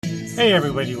Hey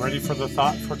everybody, ready for the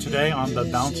thought for today on the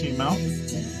Bounty Mountain?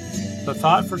 The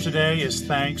thought for today is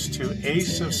thanks to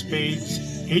Ace of Spades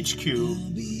HQ,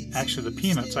 actually the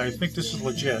Peanuts. I think this is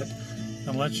legit.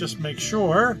 And let's just make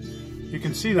sure you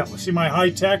can see that. See my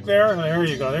high tech there? There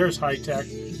you go, there's high tech.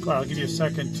 I'll give you a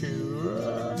second to,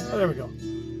 there we go.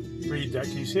 Read that,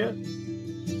 can you see it?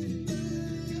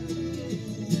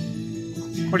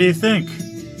 What do you think?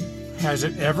 Has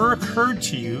it ever occurred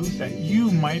to you that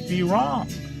you might be wrong?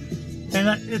 And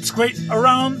it's great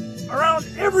around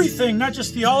everything, not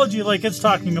just theology like it's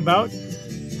talking about.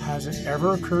 Has it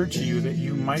ever occurred to you that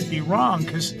you might be wrong?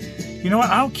 Because, you know what,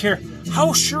 I don't care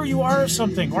how sure you are of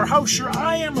something or how sure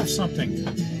I am of something.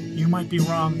 You might be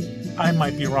wrong, I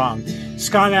might be wrong.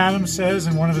 Scott Adams says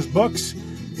in one of his books,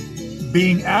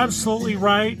 being absolutely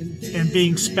right and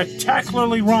being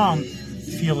spectacularly wrong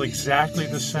feel exactly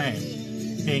the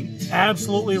same. Being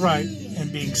absolutely right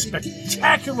and being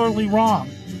spectacularly wrong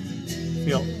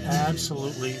feel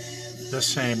absolutely the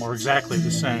same or exactly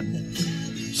the same.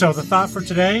 So the thought for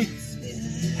today,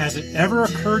 has it ever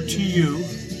occurred to you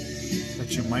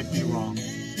that you might be wrong?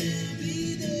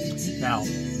 Now,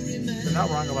 you're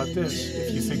not wrong about this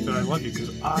if you think that I love you,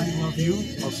 because I love you.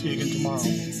 I'll see you again tomorrow.